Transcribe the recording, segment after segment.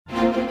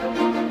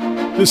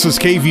This is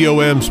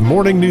KVOM's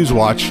Morning News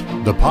Watch,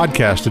 the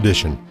podcast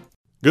edition.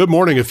 Good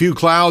morning. A few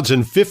clouds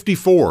and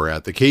 54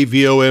 at the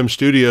KVOM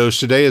studios.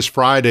 Today is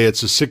Friday.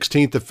 It's the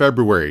 16th of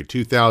February,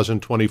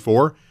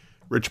 2024.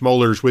 Rich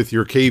Mollers with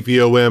your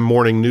KVOM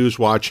Morning News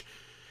Watch.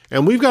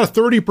 And we've got a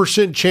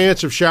 30%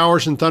 chance of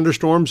showers and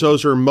thunderstorms.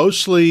 Those are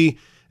mostly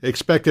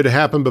expected to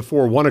happen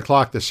before 1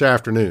 o'clock this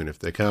afternoon if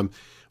they come.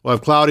 We'll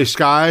have cloudy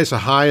skies, a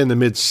high in the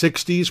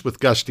mid-60s with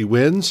gusty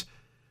winds.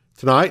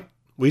 Tonight,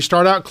 we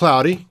start out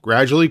cloudy,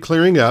 gradually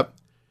clearing up.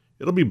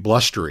 It'll be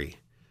blustery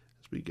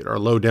as we get our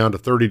low down to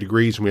 30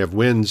 degrees and we have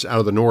winds out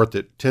of the north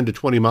at 10 to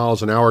 20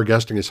 miles an hour,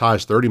 gusting as high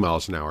as 30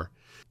 miles an hour.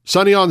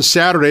 Sunny on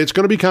Saturday. It's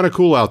going to be kind of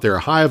cool out there. A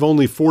high of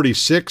only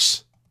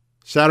 46.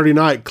 Saturday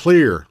night,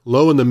 clear,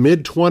 low in the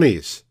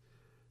mid-20s.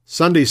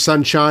 Sunday,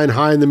 sunshine,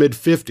 high in the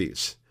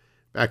mid-50s.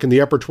 Back in the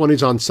upper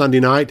 20s on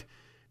Sunday night.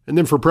 And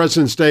then for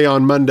President's Day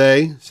on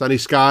Monday, sunny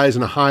skies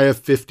and a high of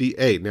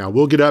 58. Now,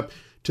 we'll get up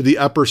to the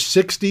upper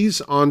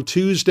 60s on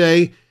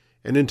Tuesday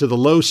and into the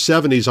low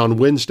 70s on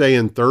Wednesday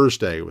and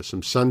Thursday with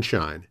some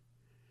sunshine.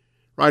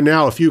 Right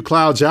now, a few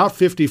clouds out,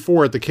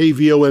 54 at the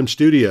KVOM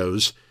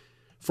studios.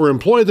 For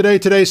Employee of the Day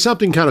today,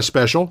 something kind of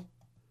special.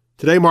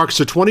 Today marks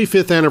the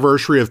 25th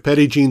anniversary of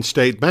Petit Jean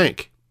State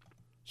Bank.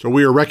 So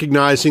we are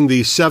recognizing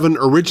the 7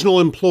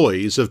 original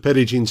employees of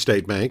Petit Jean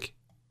State Bank: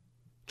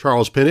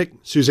 Charles Pinnock,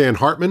 Suzanne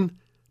Hartman,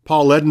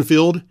 Paul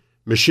Edenfield,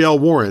 Michelle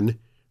Warren,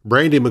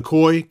 Brandy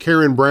McCoy,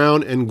 Karen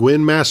Brown, and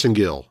Gwen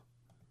Massengill.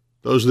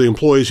 Those are the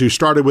employees who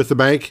started with the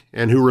bank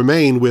and who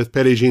remain with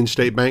Petit Jean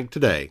State Bank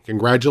today.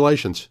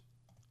 Congratulations.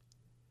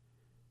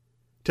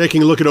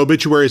 Taking a look at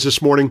obituaries this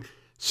morning,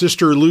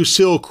 Sister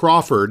Lucille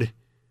Crawford,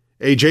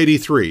 age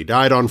 83,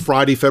 died on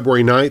Friday,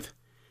 February 9th.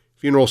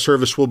 Funeral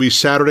service will be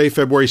Saturday,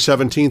 February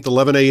 17th,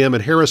 11 a.m.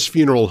 at Harris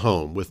Funeral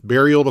Home, with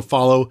burial to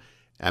follow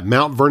at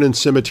Mount Vernon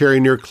Cemetery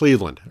near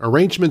Cleveland.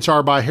 Arrangements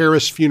are by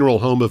Harris Funeral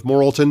Home of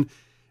Morrilton,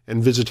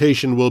 and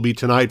visitation will be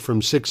tonight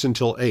from 6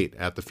 until 8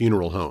 at the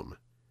funeral home.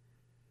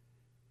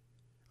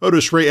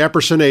 Otis Ray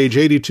Epperson, age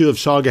 82, of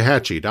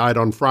Saugahatchee, died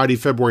on Friday,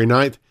 February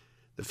 9th.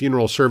 The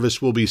funeral service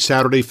will be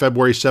Saturday,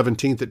 February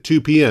 17th at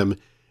 2 p.m.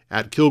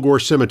 at Kilgore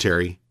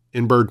Cemetery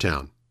in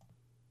Birdtown.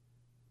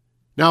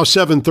 Now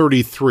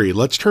 7:33.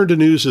 Let's turn to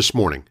news this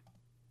morning.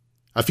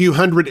 A few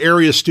hundred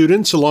area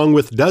students, along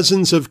with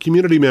dozens of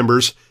community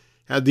members,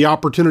 had the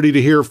opportunity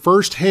to hear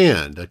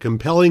firsthand a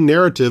compelling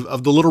narrative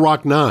of the Little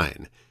Rock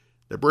Nine,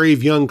 the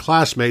brave young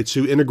classmates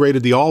who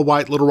integrated the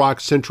all-white Little Rock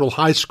Central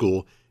High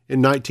School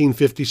in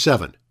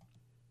 1957.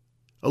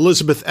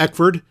 Elizabeth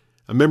Eckford,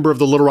 a member of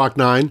the Little Rock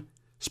Nine,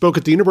 spoke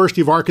at the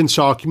University of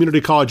Arkansas Community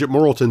College at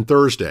Morrilton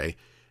Thursday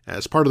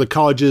as part of the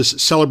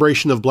college's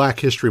celebration of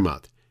Black History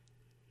Month.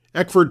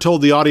 Eckford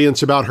told the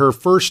audience about her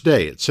first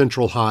day at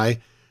Central High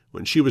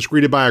when she was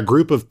greeted by a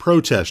group of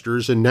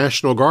protesters and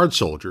National Guard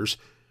soldiers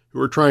who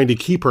were trying to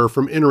keep her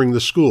from entering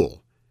the school.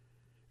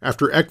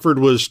 After Eckford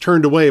was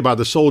turned away by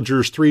the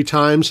soldiers 3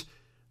 times,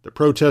 the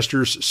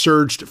protesters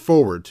surged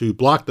forward to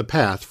block the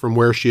path from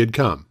where she had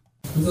come.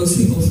 Those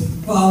people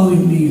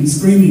following me and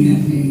screaming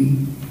at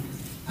me,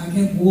 I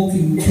kept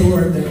walking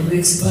toward the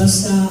next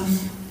bus stop.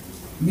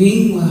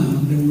 Meanwhile,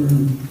 there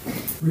were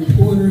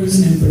reporters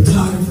and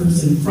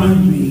photographers in front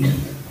of me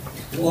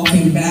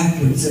walking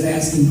backwards and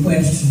asking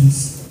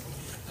questions.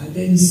 I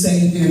didn't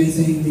say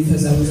anything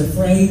because I was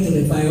afraid that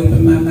if I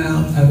opened my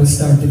mouth, I would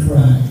start to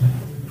cry.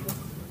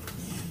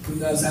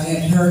 Because I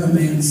had heard a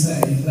man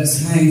say,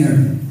 "Let's hang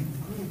her.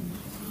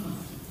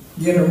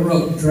 Get a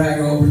rope, drag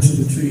her over to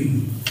the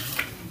tree."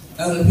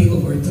 Other people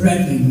were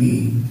threatening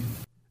me.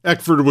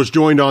 Eckford was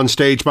joined on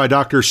stage by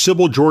Dr.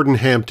 Sybil Jordan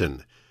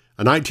Hampton,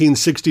 a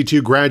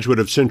 1962 graduate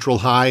of Central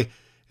High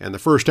and the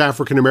first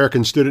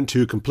African-American student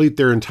to complete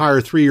their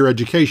entire 3-year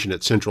education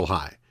at Central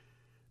High.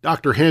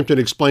 Dr. Hampton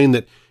explained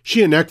that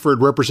she and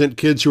Eckford represent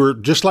kids who are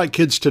just like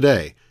kids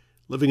today,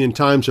 living in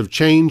times of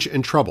change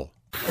and trouble.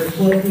 But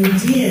what we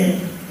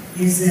did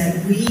is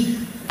that we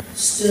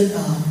stood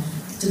up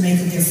to make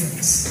a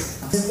difference.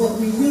 What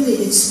we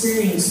really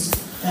experienced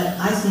that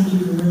I think you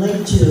can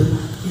relate to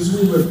is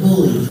we were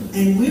bullied.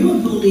 And we were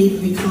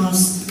bullied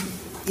because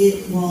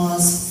it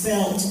was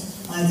felt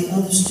by the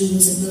other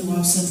students at Little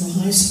Rock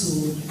Central High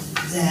School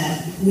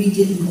that we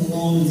didn't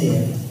belong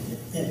there,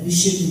 that we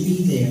shouldn't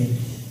be there.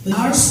 But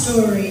our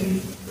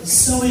story is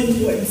so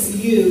important for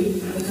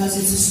you because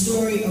it's a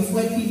story of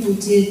what people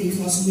did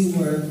because we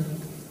were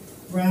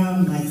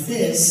brown like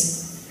this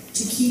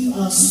to keep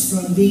us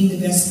from being the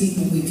best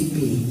people we could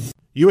be.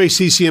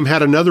 UACCM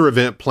had another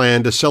event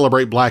planned to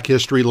celebrate Black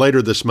History later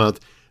this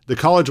month. The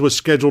college was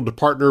scheduled to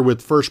partner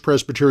with First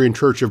Presbyterian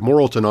Church of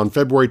Morrilton on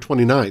February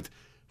 29th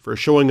for a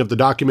showing of the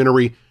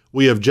documentary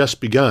We Have Just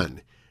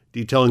Begun,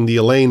 detailing the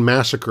Elaine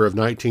Massacre of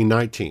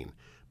 1919.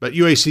 But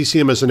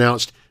UACCM has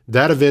announced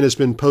that event has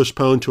been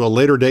postponed to a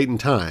later date and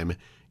time,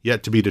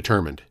 yet to be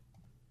determined.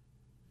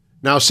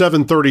 Now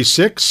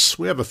 7:36,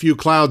 we have a few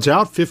clouds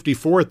out,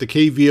 54 at the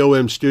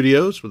KVOM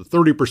studios with a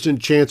 30%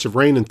 chance of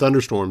rain and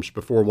thunderstorms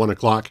before 1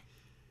 o'clock.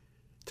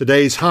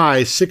 Today's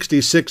high,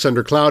 66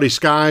 under cloudy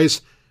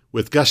skies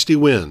with gusty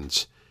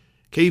winds.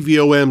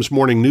 KVOM's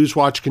Morning News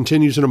Watch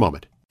continues in a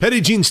moment. Petit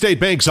Jean State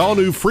Bank's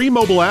all-new free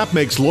mobile app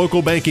makes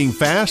local banking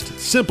fast,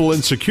 simple,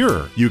 and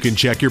secure. You can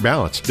check your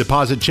balance,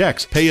 deposit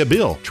checks, pay a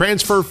bill,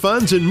 transfer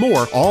funds, and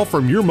more, all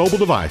from your mobile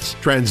device.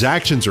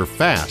 Transactions are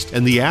fast,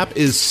 and the app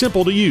is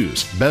simple to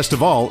use. Best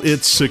of all,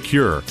 it's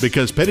secure,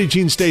 because Petit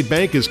Jean State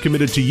Bank is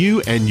committed to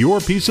you and your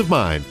peace of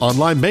mind.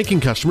 Online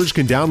banking customers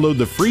can download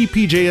the free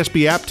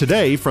PJSB app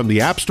today from the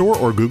App Store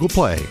or Google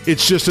Play.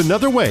 It's just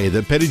another way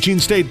that Petit Jean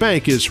State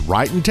Bank is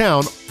right in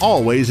town,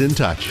 always in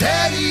touch.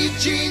 Petit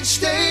Jean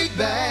State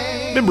Bank.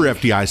 Member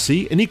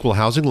FDIC, an equal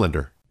housing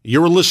lender.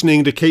 You're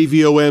listening to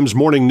KVOM's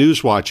Morning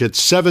News Watch at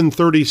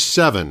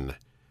 7:37.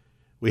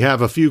 We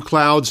have a few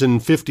clouds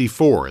and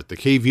 54 at the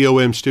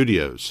KVOM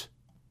studios.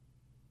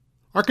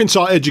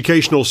 Arkansas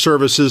Educational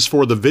Services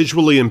for the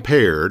Visually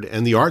Impaired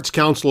and the Arts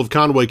Council of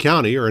Conway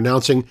County are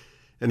announcing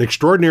an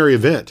extraordinary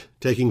event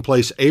taking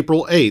place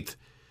April 8th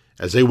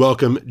as they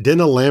welcome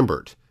Denna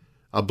Lambert,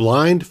 a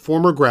blind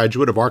former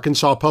graduate of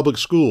Arkansas Public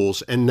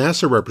Schools and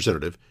NASA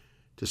representative,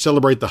 to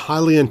celebrate the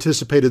highly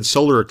anticipated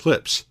solar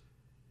eclipse.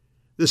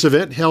 This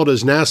event, held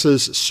as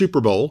NASA's Super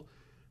Bowl,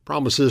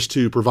 promises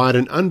to provide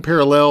an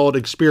unparalleled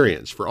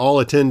experience for all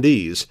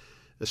attendees,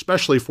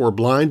 especially for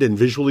blind and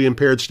visually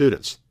impaired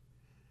students.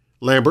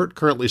 Lambert,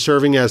 currently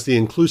serving as the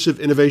Inclusive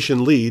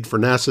Innovation Lead for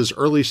NASA's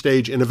Early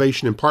Stage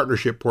Innovation and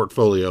Partnership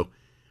portfolio,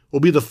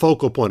 will be the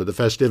focal point of the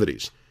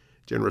festivities,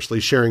 generously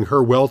sharing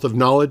her wealth of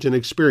knowledge and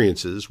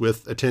experiences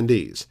with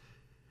attendees.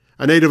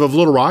 A native of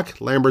Little Rock,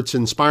 Lambert's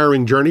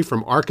inspiring journey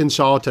from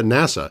Arkansas to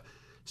NASA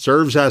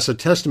serves as a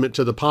testament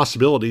to the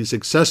possibilities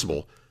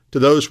accessible to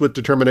those with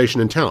determination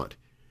and talent.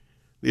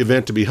 The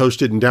event, to be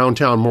hosted in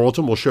downtown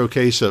Morrilton, will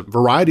showcase a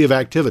variety of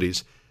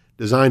activities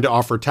designed to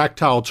offer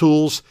tactile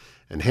tools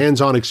and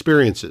hands-on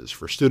experiences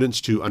for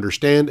students to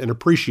understand and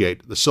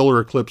appreciate the solar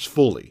eclipse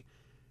fully.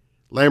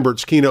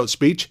 Lambert's keynote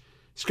speech,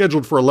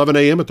 scheduled for 11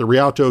 a.m. at the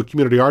Rialto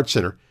Community Arts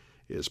Center,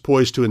 is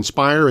poised to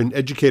inspire and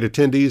educate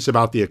attendees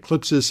about the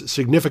eclipse's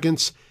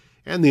significance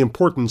and the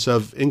importance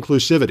of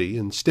inclusivity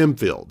in STEM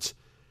fields.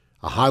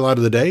 A highlight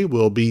of the day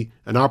will be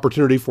an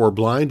opportunity for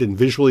blind and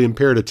visually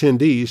impaired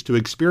attendees to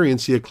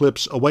experience the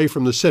eclipse away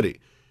from the city,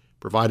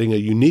 providing a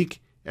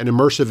unique and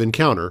immersive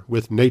encounter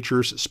with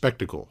nature's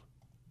spectacle.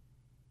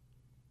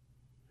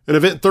 An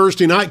event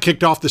Thursday night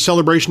kicked off the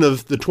celebration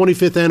of the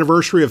 25th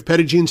anniversary of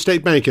Petit Jean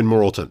State Bank in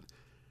Morrilton.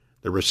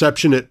 The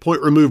reception at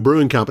Point Remove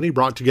Brewing Company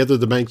brought together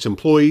the bank's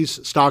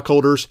employees,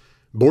 stockholders,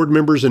 board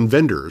members, and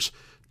vendors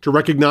to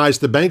recognize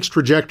the bank's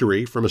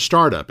trajectory from a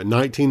startup in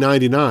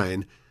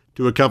 1999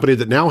 to a company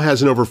that now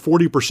has an over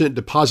 40%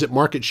 deposit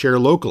market share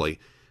locally,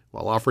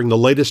 while offering the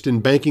latest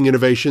in banking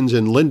innovations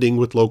and lending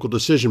with local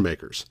decision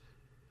makers.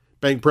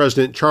 Bank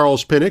President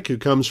Charles Pinnock, who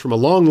comes from a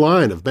long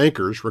line of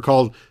bankers,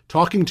 recalled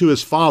talking to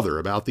his father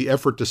about the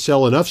effort to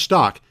sell enough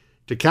stock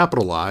to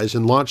capitalize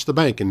and launch the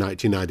bank in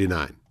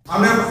 1999. I'll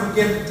never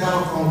forget the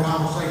telephone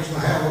conversation I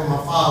had with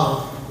my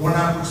father when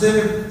I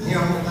presented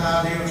him with the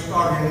idea of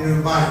starting a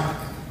new bank.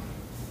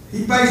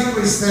 He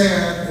basically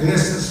said, and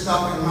this is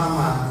stuck in my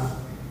mind,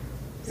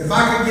 if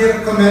I could get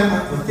a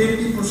commitment for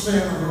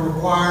 50% of the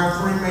required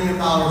 $3 million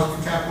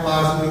to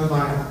capitalize a new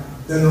bank,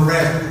 then the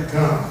rest would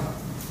come.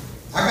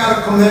 I got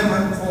a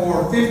commitment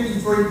for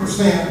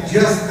 53%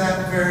 just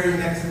that very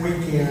next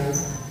weekend,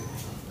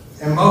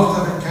 and most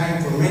of it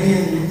came from many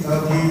of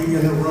you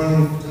in the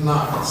room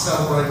tonight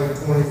celebrating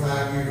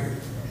 25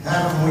 years.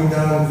 Haven't we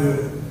done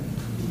good?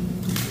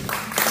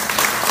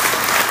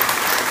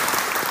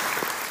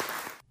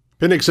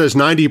 Pinnock says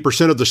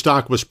 90% of the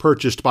stock was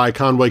purchased by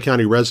Conway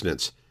County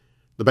residents.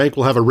 The bank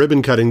will have a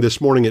ribbon cutting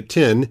this morning at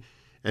 10,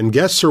 and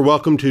guests are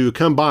welcome to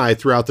come by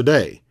throughout the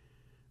day.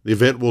 The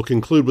event will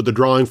conclude with a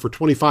drawing for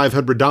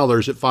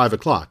 $2,500 at 5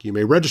 o'clock. You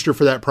may register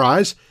for that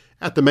prize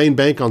at the main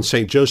bank on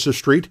St. Joseph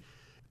Street,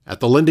 at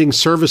the Lending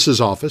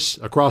Services Office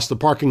across the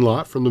parking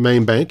lot from the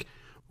main bank,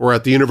 or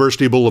at the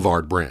University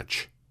Boulevard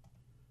branch.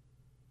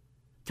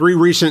 3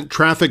 recent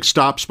traffic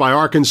stops by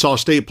Arkansas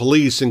State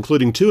Police,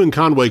 including 2 in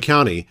Conway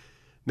County,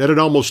 netted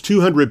almost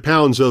 200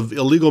 pounds of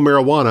illegal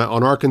marijuana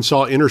on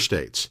Arkansas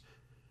interstates.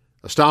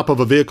 A stop of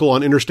a vehicle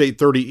on Interstate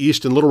 30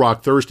 East in Little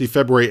Rock Thursday,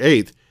 February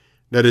 8th,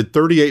 netted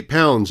 38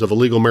 pounds of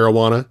illegal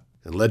marijuana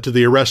and led to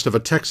the arrest of a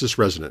Texas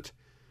resident.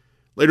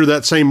 Later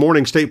that same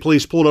morning, state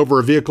police pulled over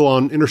a vehicle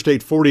on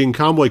Interstate 40 in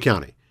Conway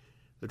County.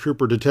 The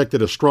trooper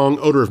detected a strong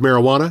odor of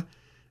marijuana,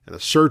 and a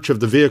search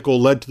of the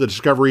vehicle led to the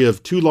discovery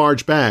of 2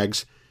 large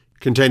bags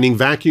containing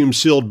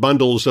vacuum-sealed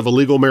bundles of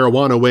illegal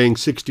marijuana weighing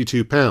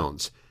 62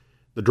 pounds.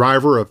 The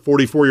driver, a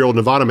 44-year-old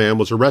Nevada man,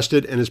 was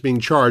arrested and is being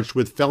charged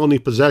with felony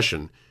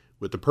possession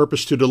with the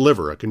purpose to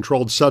deliver a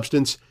controlled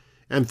substance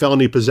and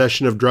felony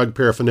possession of drug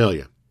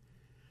paraphernalia.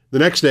 The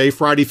next day,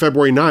 Friday,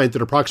 February 9th,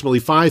 at approximately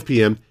 5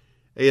 p.m.,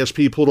 ASP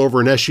pulled over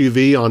an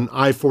SUV on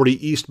I-40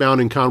 eastbound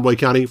in Conway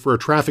County for a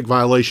traffic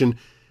violation.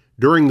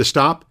 During the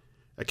stop,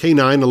 a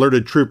K-9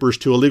 alerted troopers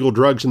to illegal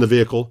drugs in the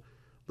vehicle,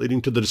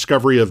 leading to the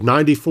discovery of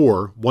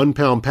 94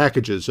 one-pound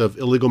packages of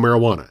illegal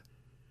marijuana.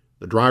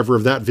 The driver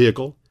of that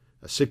vehicle,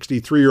 a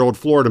 63-year-old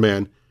Florida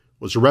man,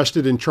 was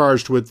arrested and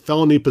charged with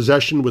felony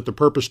possession with the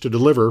purpose to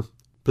deliver,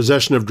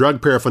 possession of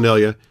drug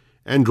paraphernalia,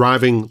 and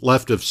driving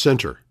left of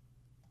center.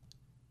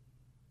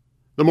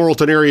 The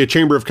Morrilton Area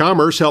Chamber of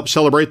Commerce helped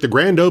celebrate the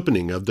grand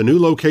opening of the new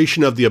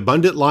location of the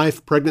Abundant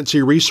Life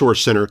Pregnancy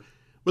Resource Center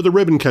with a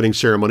ribbon-cutting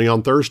ceremony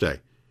on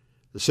Thursday.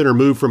 The center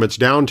moved from its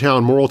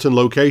downtown Morrilton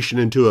location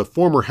into a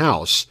former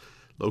house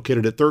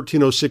located at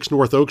 1306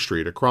 North Oak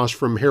Street across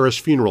from Harris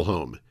Funeral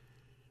Home.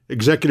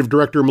 Executive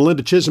Director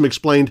Melinda Chisholm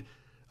explained,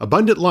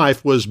 Abundant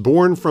Life was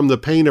born from the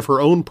pain of her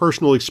own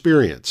personal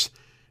experience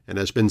and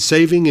has been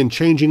saving and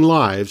changing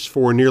lives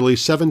for nearly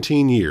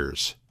 17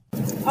 years.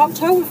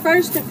 October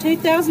 1st of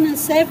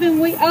 2007,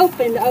 we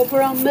opened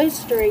over on Moose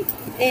Street.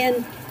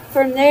 And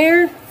from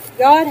there,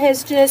 God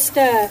has just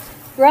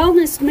grown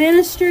this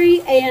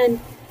ministry, and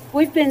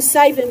we've been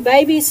saving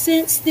babies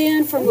since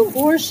then from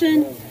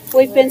abortion.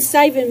 We've been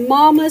saving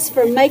mamas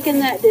from making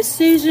that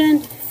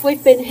decision.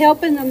 We've been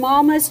helping the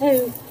mamas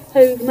who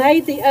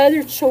made the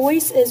other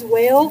choice as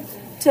well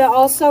to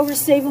also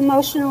receive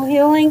emotional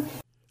healing.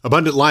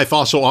 Abundant Life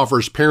also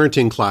offers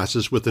parenting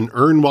classes with an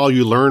Earn While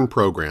You Learn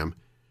program,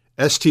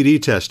 STD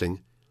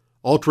testing,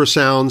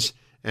 ultrasounds,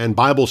 and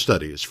Bible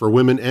studies for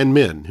women and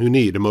men who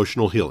need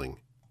emotional healing.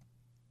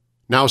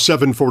 Now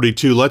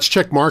 7:42, let's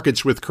check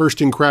markets with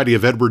Kirsten Craddy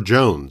of Edward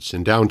Jones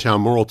in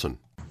downtown Morrilton.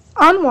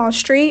 On Wall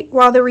Street,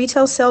 while the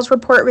retail sales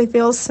report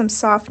reveals some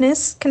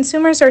softness,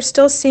 consumers are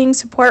still seeing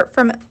support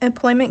from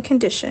employment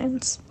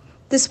conditions.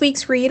 This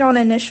week's read on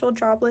initial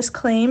jobless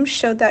claims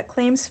showed that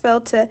claims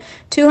fell to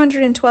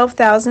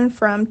 212,000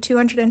 from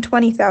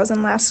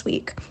 220,000 last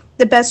week,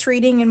 the best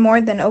reading in more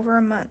than over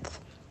a month.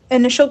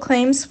 Initial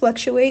claims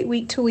fluctuate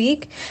week to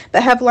week,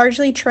 but have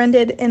largely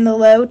trended in the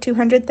low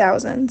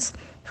 200,000s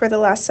for the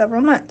last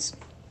several months,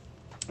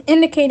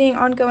 indicating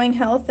ongoing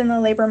health in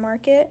the labor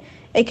market,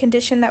 a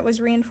condition that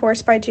was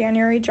reinforced by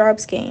January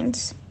jobs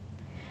gains.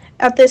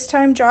 At this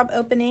time, job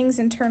openings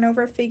and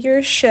turnover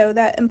figures show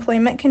that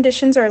employment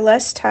conditions are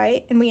less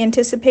tight, and we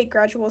anticipate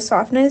gradual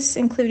softness,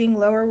 including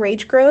lower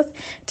wage growth,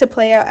 to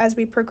play out as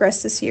we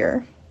progress this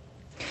year.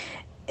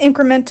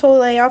 Incremental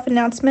layoff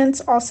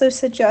announcements also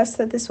suggest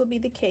that this will be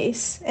the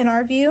case, in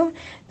our view,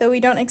 though we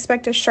don't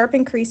expect a sharp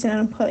increase in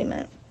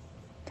unemployment.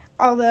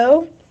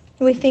 Although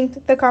we think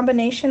that the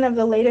combination of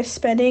the latest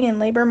spending and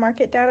labor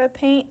market data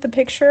paint the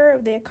picture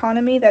of the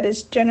economy that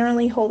is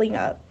generally holding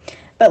up,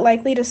 but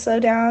likely to slow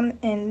down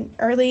in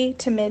early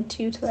to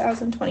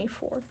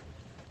mid-2024.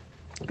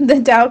 The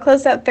Dow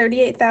closed at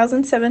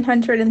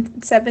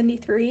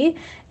 38,773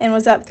 and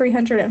was up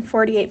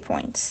 348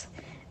 points.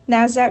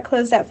 NASDAQ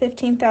closed at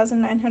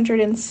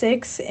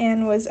 15,906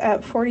 and was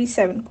up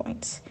 47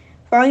 points.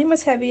 Volume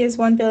was heavy as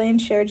 1 billion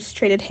shares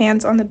traded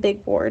hands on the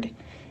big board.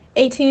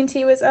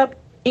 AT&T was up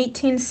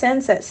 18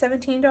 cents at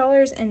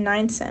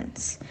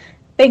 $17.09.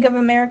 Bank of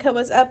America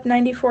was up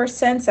 94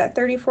 cents at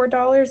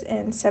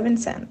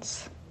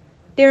 $34.07.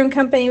 Deere &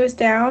 Company was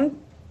down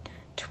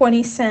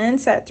 20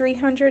 cents at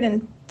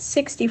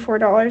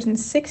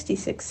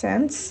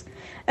 $364.66.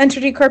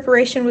 Entergy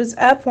Corporation was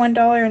up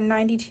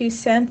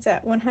 $1.92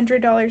 at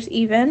 $100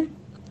 even.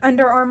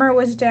 Under Armour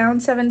was down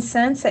 7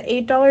 cents at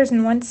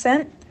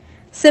 $8.01.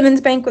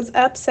 Simmons Bank was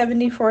up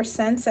 74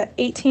 cents at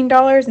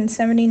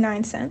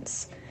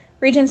 $18.79.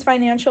 Regions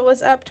Financial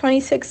was up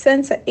 26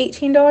 cents at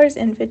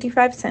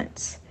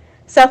 $18.55.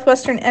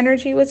 Southwestern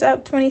Energy was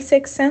up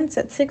 26 cents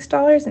at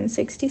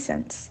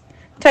 $6.60.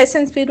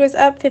 Tyson's Food was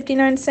up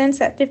 59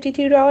 cents at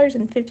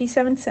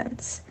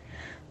 $52.57.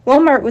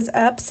 Walmart was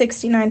up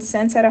 69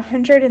 cents at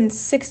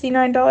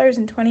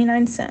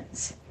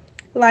 $169.29.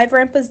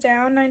 LiveRamp was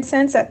down 9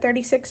 cents at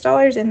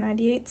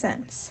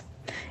 $36.98.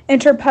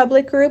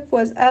 Interpublic Group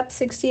was up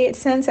 68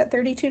 cents at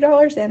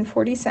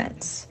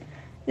 $32.40.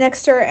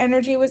 Nexter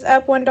Energy was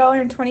up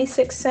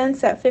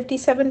 $1.26 at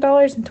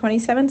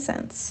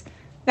 $57.27.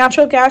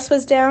 Natural gas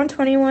was down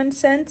 21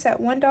 cents at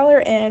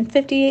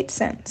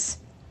 $1.58.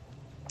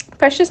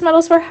 Precious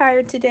metals were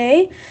higher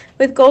today,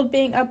 with gold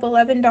being up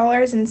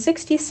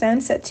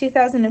 $11.60 at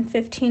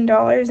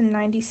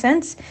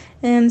 $2,015.90,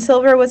 and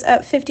silver was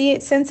up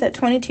 58 cents at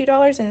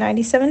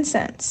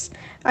 $22.97.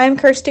 I am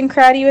Kirsten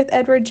Craddy with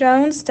Edward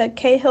Jones, Doug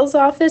Cahill's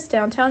office,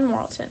 downtown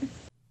Morrilton.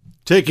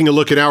 Taking a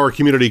look at our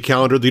community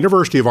calendar, the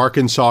University of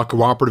Arkansas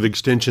Cooperative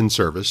Extension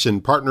Service,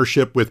 in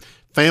partnership with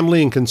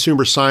Family and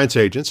Consumer Science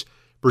Agents,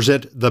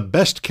 present the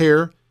Best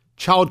Care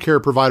Child Care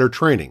Provider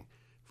Training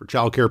for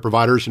child care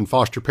providers and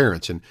foster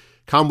parents in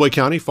Conway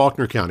County,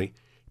 Faulkner County,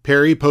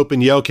 Perry, Pope,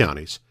 and Yale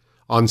counties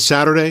on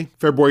Saturday,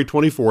 February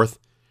 24th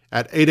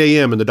at 8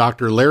 a.m. in the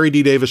Dr. Larry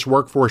D. Davis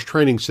Workforce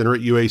Training Center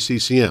at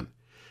UACCM.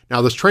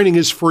 Now, this training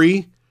is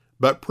free,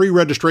 but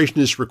pre-registration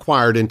is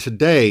required, and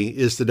today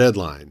is the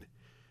deadline.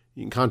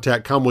 You can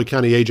contact Conway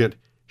County Agent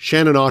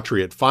Shannon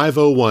Autry at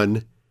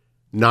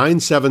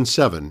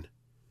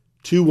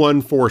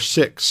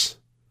 501-977-2146.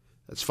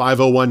 That's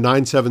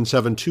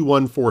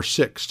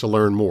 501-977-2146 to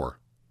learn more.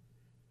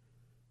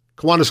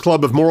 Kiwanis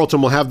Club of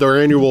Morrilton will have their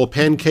annual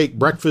Pancake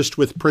Breakfast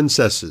with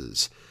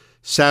Princesses,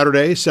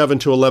 Saturday, 7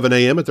 to 11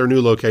 a.m. at their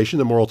new location,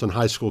 the Morrilton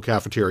High School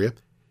Cafeteria.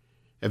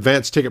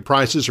 Advanced ticket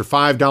prices are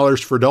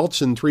 $5 for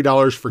adults and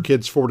 $3 for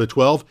kids 4 to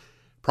 12.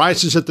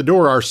 Prices at the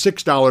door are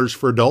 $6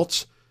 for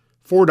adults,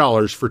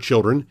 $4 for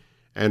children,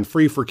 and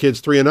free for kids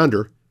 3 and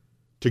under.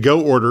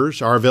 To-go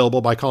orders are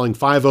available by calling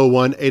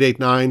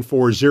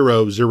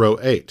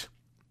 501-889-4008.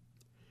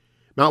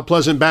 Mount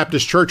Pleasant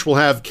Baptist Church will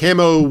have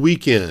Camo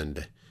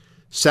Weekend,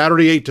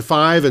 Saturday 8 to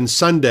 5 and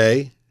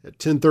Sunday at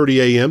 10:30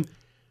 a.m.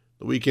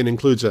 The weekend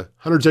includes a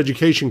Hunter's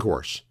Education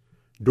course,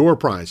 door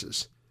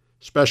prizes,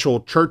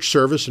 special church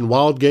service, and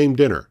wild game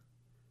dinner.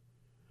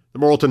 The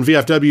Morrilton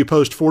VFW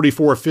Post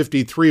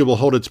 4453 will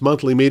hold its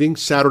monthly meeting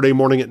Saturday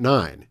morning at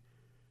 9.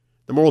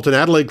 The Morrilton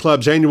Adelaide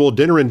Club's annual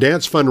dinner and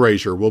dance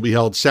fundraiser will be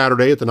held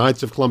Saturday at the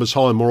Knights of Columbus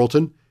Hall in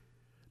Morrilton.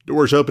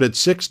 Doors open at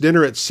 6,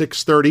 dinner at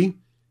 6:30.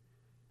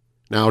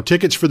 Now,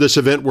 tickets for this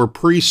event were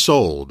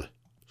pre-sold,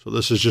 so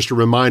this is just a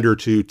reminder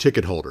to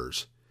ticket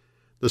holders.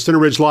 The Center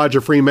Ridge Lodge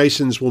of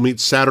Freemasons will meet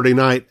Saturday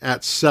night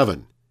at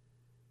 7.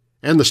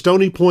 And the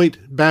Stony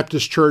Point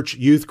Baptist Church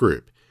Youth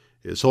Group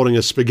is holding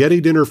a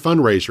spaghetti dinner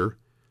fundraiser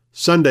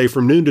Sunday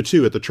from noon to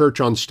 2 at the church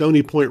on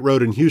Stony Point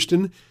Road in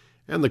Houston,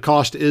 and the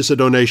cost is a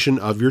donation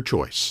of your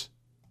choice.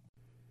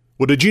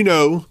 Well, did you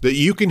know that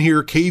you can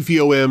hear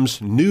KVOM's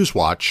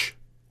NewsWatch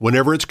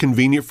whenever it's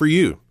convenient for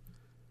you?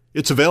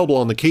 It's available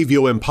on the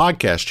KVOM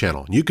podcast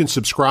channel. You can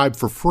subscribe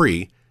for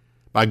free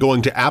by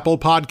going to Apple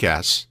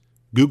Podcasts,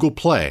 Google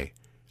Play,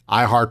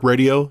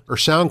 iHeartRadio, or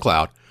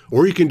SoundCloud,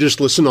 or you can just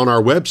listen on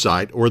our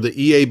website or the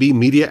EAB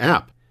Media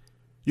app.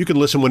 You can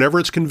listen whenever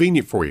it's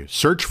convenient for you.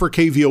 Search for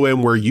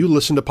KVOM where you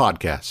listen to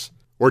podcasts,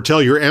 or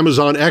tell your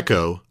Amazon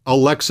Echo,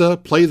 Alexa,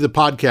 play the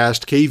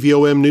podcast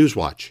KVOM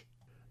Newswatch.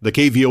 The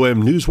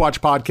KVOM Newswatch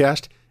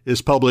podcast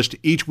is published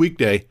each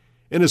weekday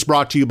and is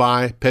brought to you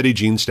by Petit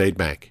Jean State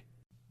Bank.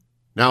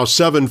 Now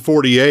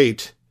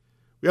 7:48.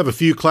 We have a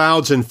few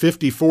clouds and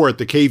 54 at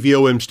the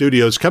KVOM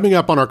studios. Coming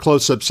up on our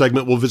close-up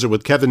segment, we'll visit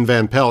with Kevin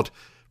Van Pelt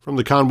from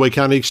the Conway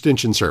County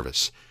Extension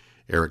Service.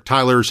 Eric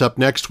Tyler's up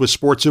next with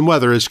sports and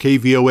weather as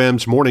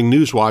KVOM's Morning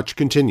News Watch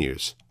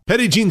continues.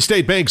 Petit Jean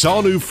State Bank's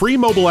all-new free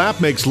mobile app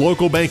makes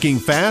local banking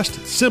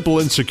fast, simple,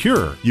 and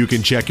secure. You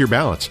can check your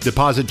balance,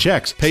 deposit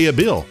checks, pay a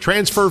bill,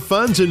 transfer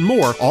funds, and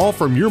more, all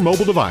from your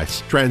mobile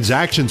device.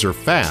 Transactions are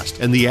fast,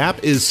 and the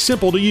app is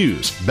simple to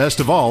use. Best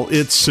of all,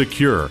 it's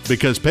secure,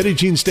 because Petit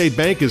Jean State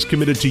Bank is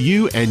committed to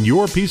you and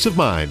your peace of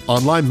mind.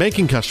 Online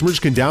banking customers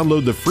can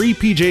download the free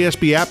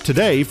PJSB app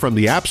today from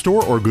the App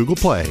Store or Google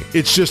Play.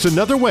 It's just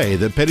another way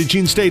that Petit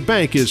Jean State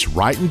Bank is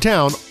right in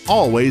town,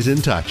 always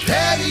in touch.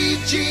 Petit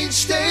Jean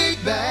State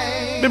Bank.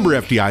 Member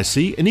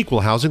FDIC, an equal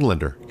housing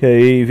lender.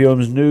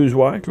 KVOM's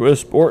Newswatch with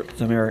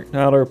sports. I'm Eric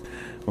Tyler.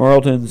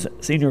 Morrilton's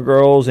senior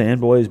girls and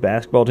boys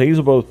basketball teams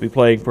will both be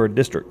playing for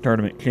district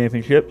tournament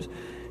championships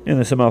in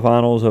the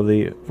semifinals of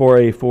the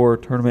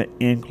 4A4 tournament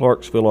in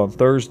Clarksville on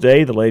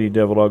Thursday. The Lady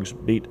Devil Dogs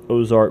beat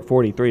Ozark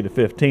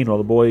 43-15, while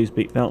the boys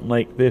beat Fountain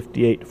Lake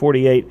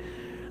 58-48.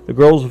 The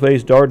girls will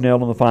face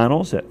Dardanelle in the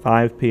finals at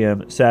 5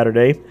 p.m.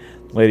 Saturday.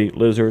 The Lady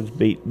Lizards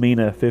beat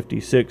Mena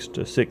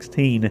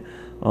 56-16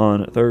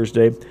 on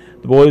Thursday.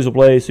 The boys will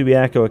play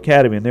Subiaco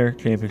Academy in their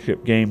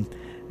championship game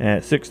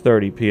at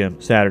 6:30 p.m.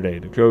 Saturday.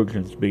 The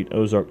Trojans beat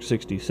Ozark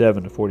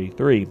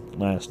 67-43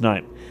 last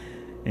night.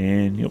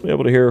 And you'll be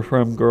able to hear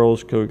from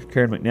girls coach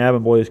Karen McNabb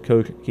and boys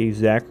coach Keith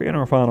Zachary in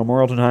our final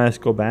Morrilton High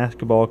School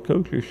basketball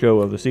coaches show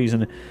of the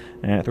season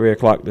at 3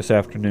 o'clock this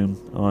afternoon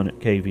on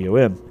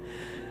KVOM.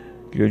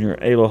 Junior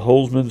Ayla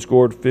Holzman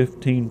scored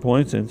 15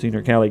 points, and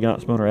senior Callie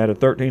Gottsmoner added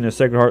 13 as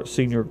Sacred Heart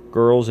senior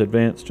girls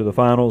advanced to the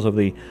finals of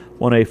the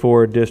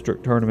 1A4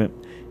 district tournament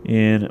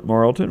in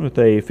Morrilton with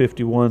a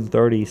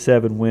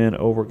 51-37 win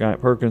over Guy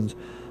Perkins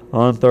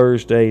on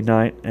Thursday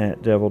night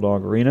at Devil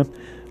Dog Arena.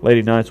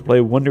 Lady Knights will play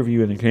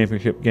Wonderview in the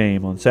championship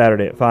game on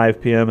Saturday at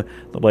 5 p.m.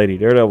 The Lady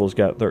Daredevils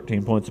got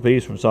 13 points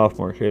apiece from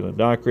sophomore Shaylin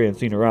Dockery and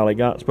senior Riley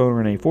Gottsmoner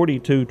in a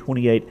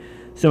 42-28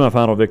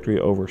 semifinal victory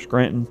over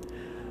Scranton.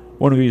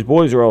 One of these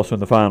boys are also in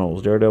the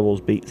finals.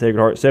 Daredevils beat Sacred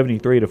Heart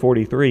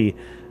 73-43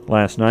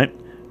 last night.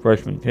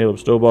 Freshman Caleb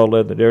Stovall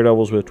led the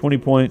Daredevils with 20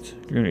 points.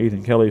 Junior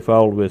Ethan Kelly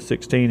followed with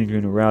 16, and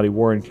junior Rowdy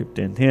Warren chipped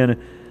in 10.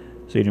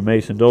 Senior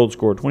Mason Dold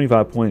scored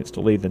 25 points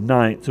to lead the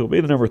Knights, who will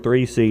be the number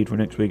 3 seed for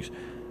next week's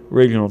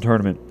regional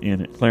tournament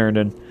in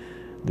Clarendon.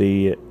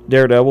 The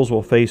Daredevils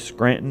will face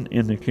Scranton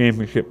in the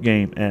championship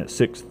game at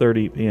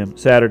 6:30 p.m.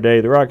 Saturday.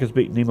 The Rockets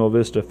beat Nemo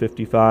Vista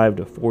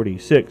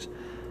 55-46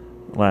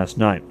 last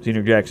night.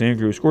 Senior Jackson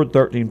Andrews scored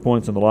 13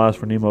 points in the loss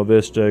for Nemo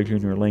Vista.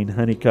 Junior Lane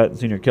Honeycutt and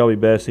senior Kelby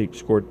Bess each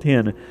scored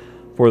 10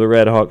 for the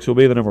Red Hawks, who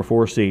will be the number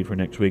 4 seed for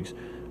next week's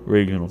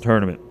regional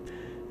tournament.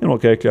 And we'll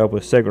catch up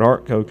with Sacred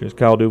Heart coaches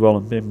Kyle Duval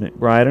and Ben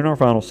McBride in our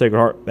final Sacred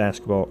Heart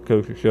basketball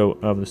coaches show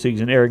of the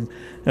season, airing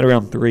at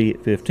around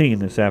 3:15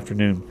 this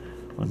afternoon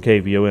on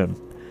KVOM.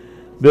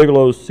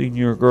 Bigelow's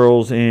senior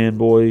girls and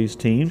boys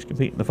teams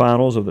compete in the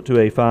finals of the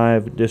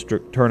 2A5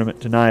 district tournament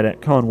tonight at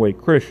Conway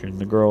Christian.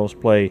 The girls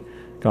play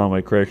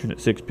Conway Christian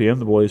at 6 p.m.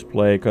 The boys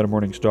play Cutter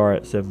Morning Star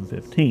at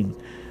 7:15.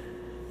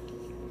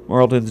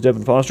 Morrilton's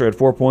Devin Foster had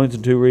 4 points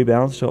and 2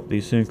 rebounds to help the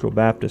Central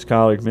Baptist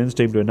College men's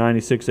team to a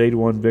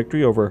 96-81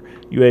 victory over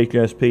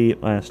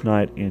UACCM last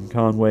night in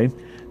Conway.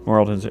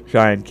 Morrilton's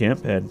Cheyenne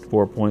Kemp had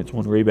 4 points,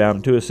 1 rebound,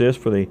 and 2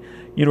 assists for the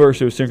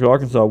University of Central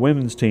Arkansas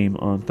women's team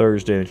on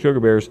Thursday. The Sugar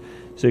Bears'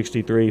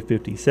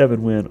 63-57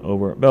 win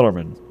over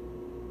Bellarmine.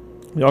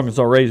 The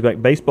Arkansas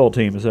Razorback baseball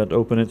team is set to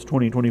open its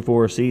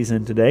 2024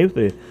 season today with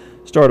the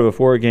start of a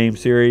 4-game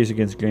series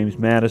against James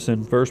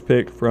Madison. First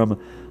pick from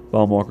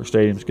Baum-Walker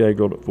Stadium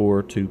scheduled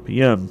for 2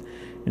 p.m.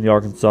 And the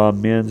Arkansas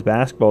men's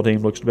basketball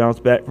team looks to bounce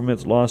back from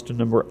its loss to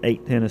number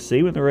 8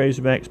 Tennessee when the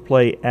Razorbacks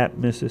play at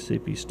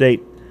Mississippi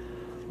State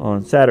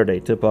on Saturday.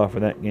 Tip-off for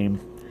that game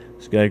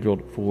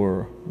scheduled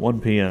for 1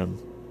 p.m.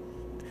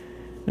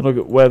 And look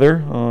at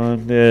weather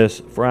on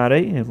this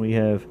Friday, and we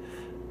have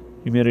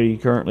humidity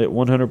currently at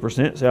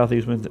 100%.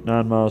 Southeast winds at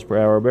 9 miles per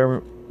hour.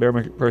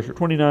 Barometric pressure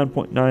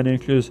 29.9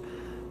 inches.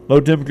 Low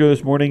temperature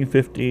this morning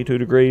 52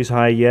 degrees.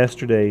 High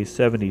yesterday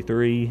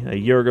 73. A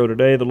year ago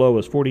today the low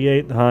was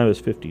 48. The high was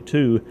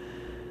 52.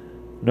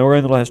 Nowhere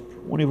in the last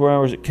 24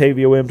 hours at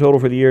KVOM. Total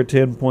for the year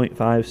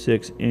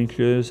 10.56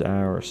 inches.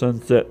 Our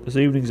sunset this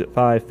evening is at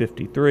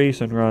 5:53.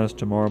 Sunrise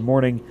tomorrow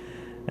morning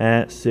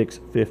at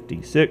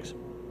 6:56.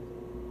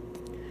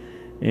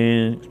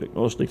 And expect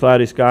mostly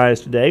cloudy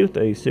skies today with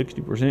a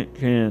 60%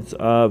 chance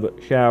of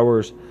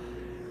showers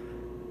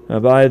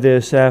by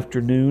this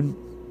afternoon,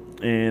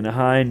 and a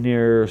high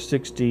near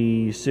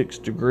 66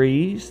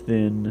 degrees.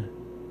 Then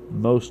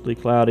mostly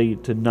cloudy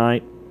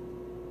tonight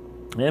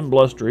and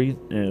blustery,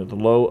 the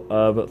low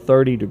of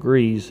 30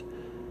 degrees.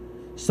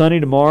 Sunny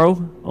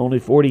tomorrow, only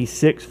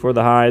 46 for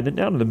the high, then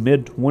down to the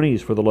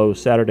mid-20s for the low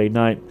Saturday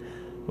night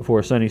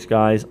before sunny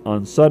skies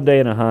on Sunday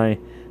and a high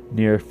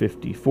near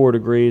 54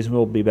 degrees.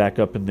 We'll be back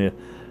up in the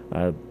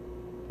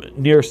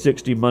near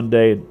 60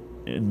 Monday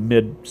and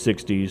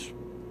mid-60s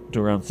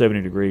to around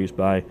 70 degrees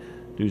by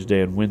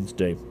Tuesday and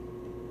Wednesday.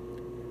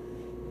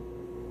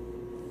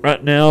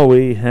 Right now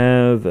we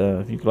have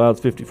a few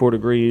clouds, 54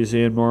 degrees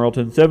in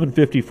Morrilton,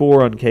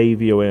 7:54 on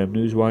KVOM.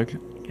 NewsWatch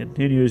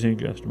continues in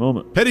just a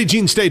moment. Petit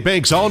Jean State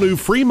Bank's all-new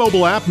free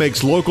mobile app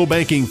makes local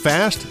banking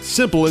fast,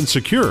 simple, and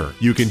secure.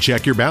 You can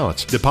check your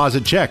balance,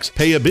 deposit checks,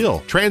 pay a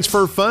bill,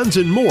 transfer funds,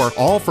 and more,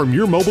 all from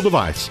your mobile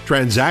device.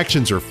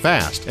 Transactions are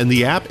fast, and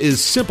the app is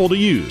simple to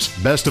use.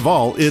 Best of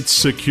all, it's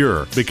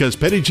secure, because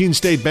Petit Jean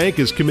State Bank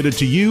is committed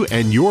to you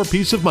and your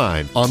peace of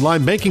mind.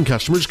 Online banking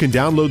customers can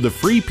download the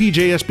free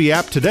PJSB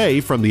app today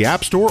from the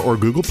App Store or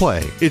Google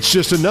Play. It's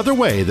just another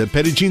way that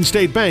Petit Jean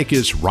State Bank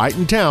is right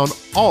in town,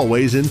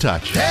 always in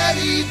touch.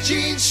 Petit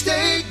Jean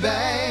State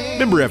Bank.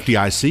 Member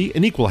FDIC,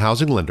 an equal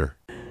housing lender.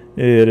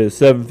 It is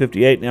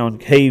 7:58 now on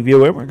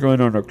KVOM. We're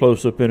going on our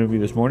close-up interview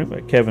this morning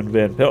by Kevin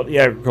Van Pelt, the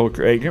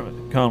agriculture agent with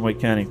the Conway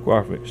County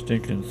Cooperative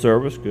Extension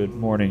Service. Good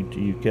morning to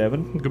you,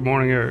 Kevin. Good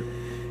morning, Eric.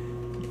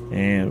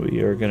 And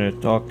we are going to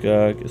talk,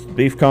 the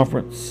beef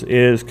conference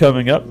is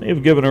coming up.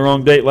 They've given a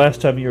wrong date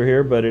last time you were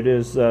here, but it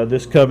is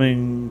this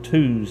coming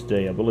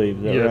Tuesday, I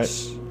believe. Is that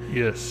right?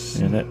 Yes.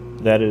 And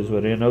that is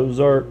what, in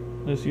Ozark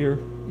this year?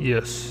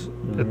 Yes,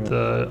 at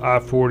the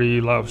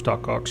I-40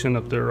 livestock auction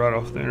up there right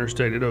off the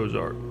interstate at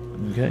Ozark.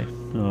 Okay,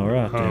 all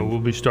right. We'll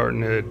be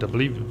starting at, I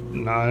believe,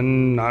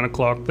 9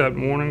 o'clock that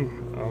morning.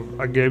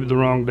 I gave the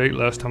wrong date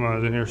last time I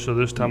was in here, so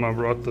this time I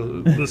brought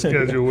the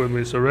schedule with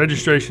me. So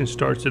registration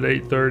starts at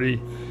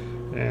 8:30,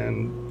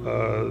 and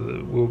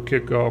we'll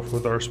kick off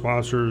with our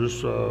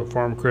sponsors,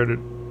 Farm Credit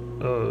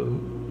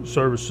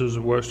Services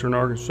of Western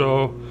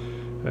Arkansas.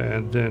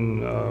 And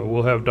then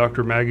we'll have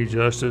Dr. Maggie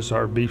Justice,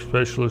 our beef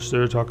specialist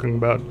there, talking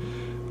about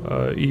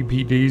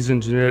EPDs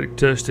and genetic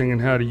testing and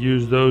how to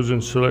use those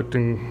in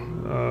selecting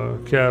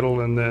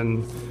cattle. And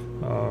then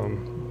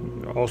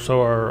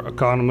also our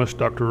economist,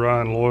 Dr.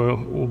 Ryan Loyal,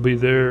 will be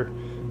there.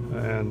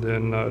 And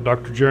then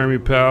Dr. Jeremy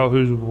Powell,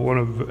 who's one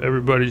of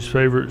everybody's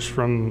favorites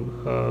from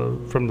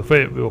the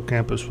Fayetteville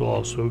campus, will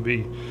also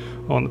be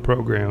on the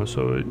program.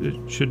 So it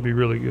should be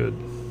really good.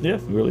 Yeah,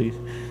 really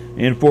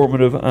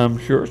informative, I'm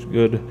sure. It's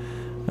good.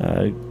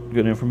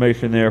 Good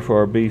information there for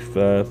our beef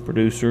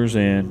producers,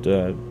 and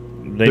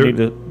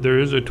there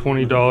is a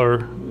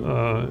 $20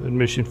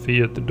 admission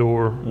fee at the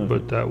door,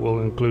 but that will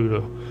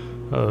include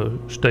a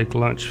steak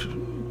lunch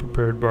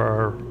prepared by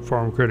our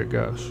farm credit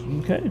guys.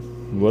 Okay,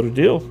 what a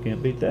deal!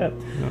 Can't beat that.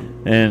 Yeah.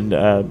 And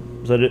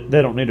so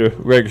they don't need to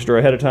register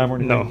ahead of time or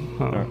anything.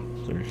 No. All right.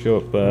 So you show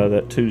up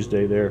that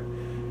Tuesday there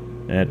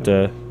at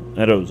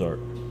Ozark.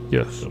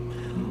 Yes. So,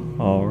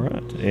 all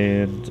right,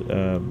 and.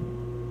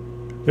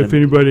 If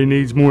anybody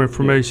needs more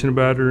information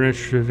about it or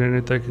interested in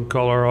it, they can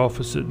call our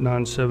office at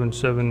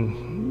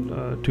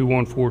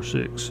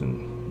 977-2146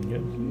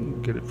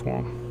 and get it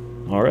for them.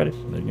 All righty.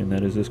 Again,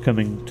 that is this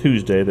coming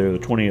Tuesday there, the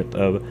 20th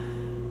of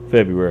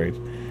February.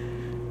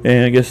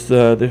 And I guess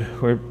the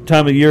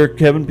time of year,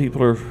 Kevin,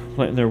 people are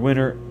planting their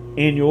winter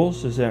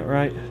annuals. Is that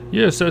right?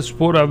 Yes, that's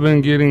what I've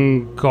been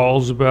getting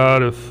calls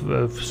about.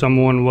 If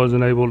someone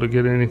wasn't able to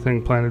get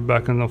anything planted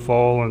back in the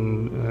fall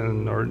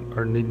and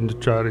are needing to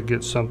try to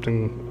get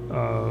something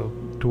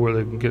to where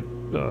they can get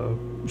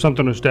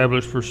something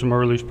established for some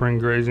early spring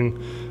grazing,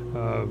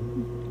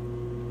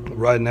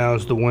 right now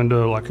is the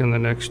window, like in the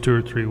next 2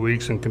 or 3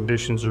 weeks, and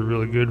conditions are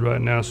really good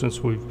right now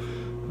since we've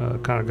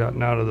kind of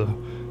gotten out of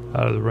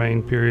the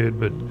rain period.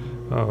 But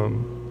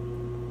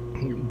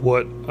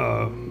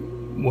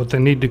what they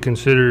need to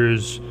consider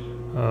is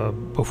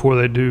before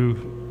they do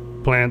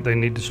plant, they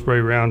need to spray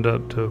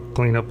Roundup to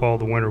clean up all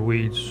the winter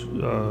weeds,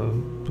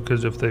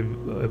 because if they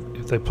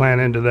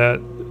plant into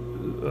that,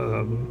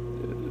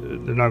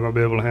 they're not going to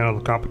be able to handle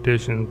the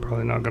competition.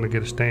 Probably not going to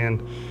get a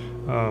stand.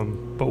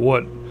 But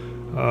what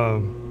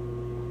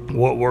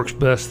works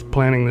best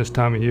planting this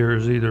time of year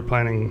is either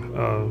planting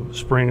a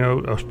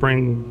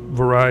spring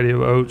variety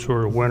of oats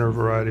or a winter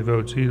variety of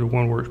oats. Either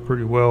one works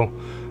pretty well.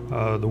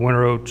 The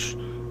winter oats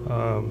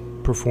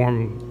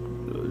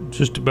perform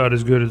just about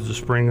as good as the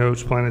spring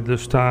oats planted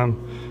this time.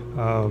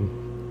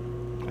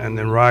 And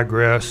then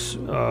ryegrass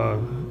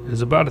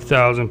is about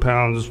 1,000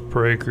 pounds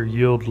per acre,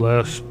 yield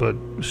less, but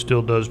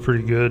still does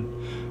pretty good.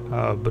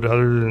 But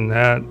other than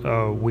that,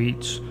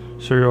 wheats,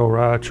 cereal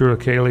rye,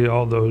 triticale,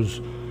 all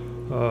those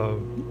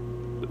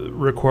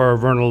require a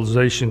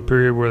vernalization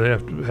period where they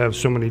have to have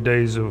so many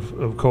days of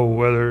cold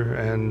weather,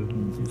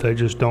 and they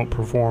just don't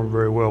perform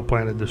very well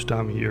planted this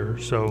time of year.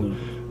 So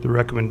the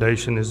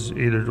recommendation is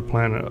either to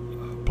plant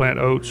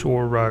oats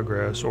or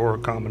ryegrass or a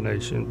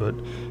combination. But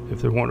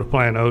if they want to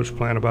plant oats,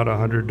 plant about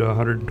 100 to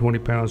 120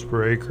 pounds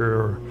per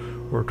acre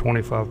or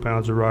 25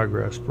 pounds of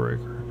ryegrass per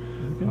acre.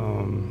 Okay.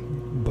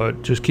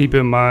 But just keep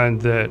in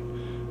mind that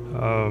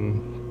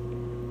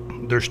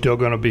they're still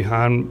going to be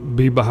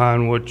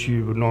behind what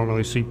you would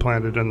normally see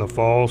planted in the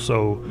fall.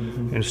 So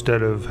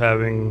instead of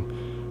having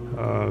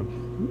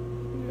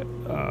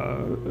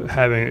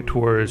it to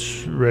where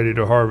it's ready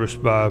to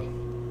harvest by,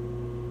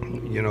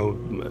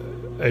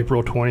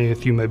 April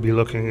 20th, you may be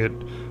looking at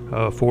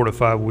 4 to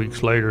 5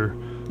 weeks later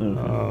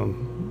on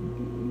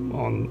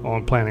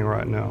planting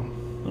right now.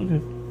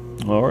 Okay,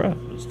 all right.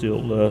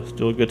 Still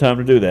a good time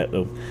to do that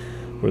though,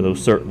 for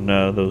those certain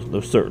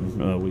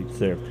weeks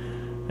there.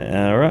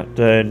 All right,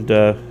 and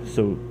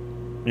so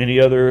any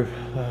other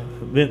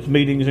events,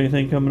 meetings,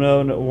 anything coming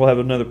up? We'll have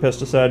another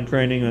pesticide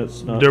training.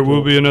 There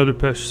will be another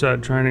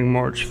pesticide training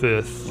March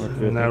 5th,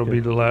 and that'll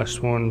be the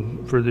last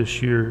one for this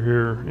year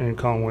here in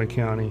Conway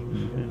County.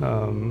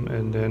 Okay.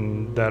 And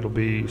then that'll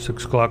be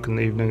 6 o'clock in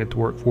the evening at the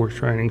Workforce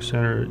Training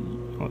Center at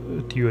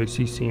the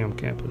UACCM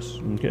campus.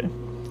 Okay.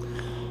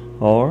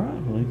 All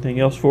right. Anything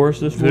else for us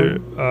this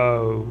morning?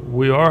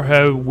 We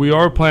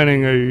are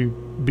planning a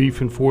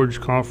beef and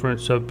forage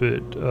conference up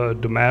at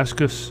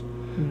Damascus.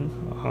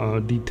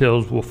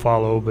 Details will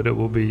follow, but it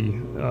will be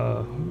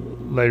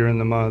later in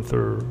the month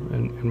or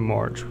in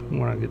March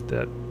when I get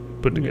that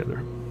put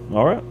together.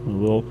 All right.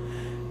 We'll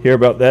hear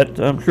about that,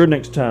 I'm sure,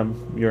 next time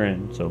you're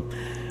in. So,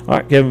 all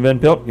right, Kevin Van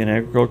Pelt, an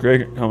agriculture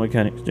agent, Conway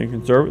County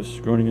Extension Service,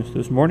 joining us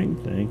this morning.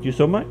 Thank you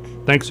so much.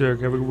 Thanks,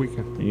 Eric. Have a good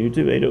weekend. You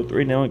too.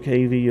 8:03 now at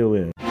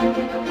KVOM.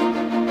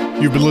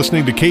 You've been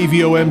listening to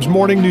KVOM's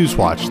Morning News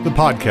Watch, the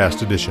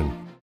podcast edition.